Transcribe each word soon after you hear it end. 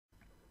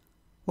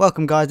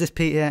Welcome guys, it's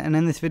Pete here, and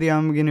in this video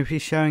I'm going to be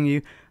showing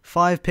you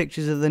 5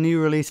 pictures of the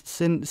new released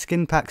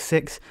Skin Pack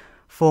 6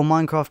 for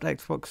Minecraft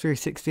Xbox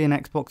 360 and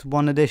Xbox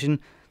One Edition.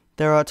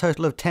 There are a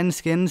total of 10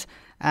 skins,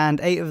 and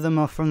 8 of them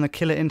are from the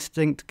Killer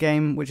Instinct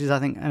game, which is I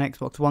think an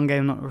Xbox One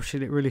game, not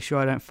really sure,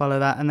 I don't follow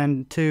that, and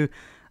then 2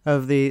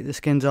 of the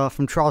skins are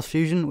from Trials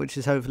Fusion, which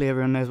is hopefully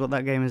everyone knows what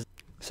that game is.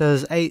 So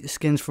there's 8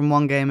 skins from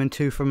one game and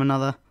 2 from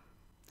another.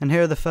 And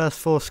here are the first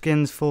 4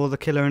 skins for the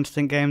Killer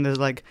Instinct game. There's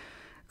like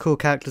cool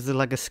characters, there's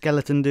like a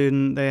skeleton dude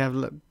and they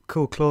have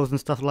cool claws and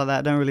stuff like that.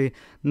 I don't really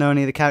know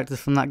any of the characters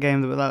from that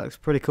game, but that looks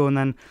pretty cool. And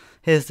then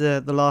here's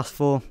the last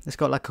 4. It's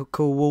got like a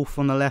cool wolf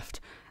on the left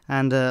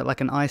and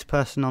like an ice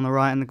person on the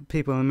right, and the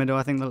people in the middle.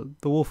 I think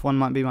the wolf one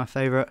might be my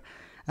favourite.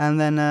 And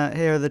then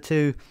here are the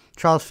 2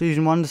 Trials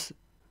Fusion ones.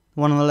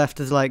 The one on the left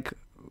is like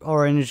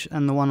orange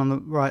and the one on the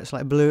right is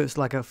like blue. It's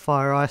like a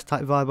fire ice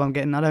type vibe I'm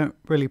getting. I don't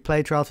really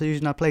play Trials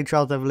Fusion. I played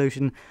Trials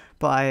Evolution,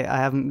 but I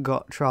haven't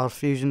got Trials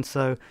Fusion,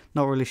 so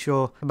not really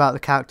sure about the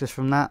characters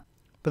from that.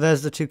 But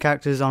there's the 2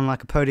 characters on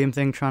like a podium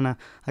thing trying to,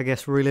 I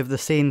guess, relive the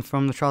scene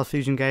from the Trials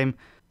Fusion game.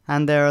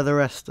 And there are the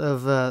rest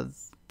of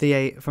the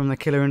 8 from the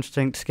Killer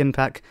Instinct skin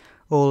pack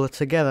all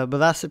together. But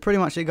that's pretty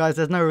much it, guys.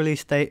 There's no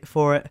release date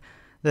for it.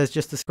 There's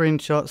just the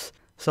screenshots,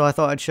 so I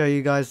thought I'd show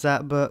you guys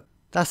that. But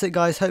that's it,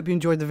 guys. Hope you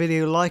enjoyed the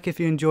video. Like if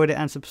you enjoyed it,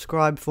 and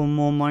subscribe for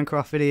more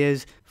Minecraft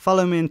videos.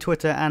 Follow me on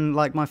Twitter and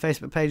like my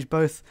Facebook page.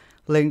 Both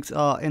links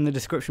are in the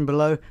description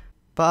below.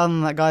 But other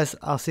than that, guys,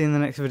 I'll see you in the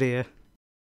next video.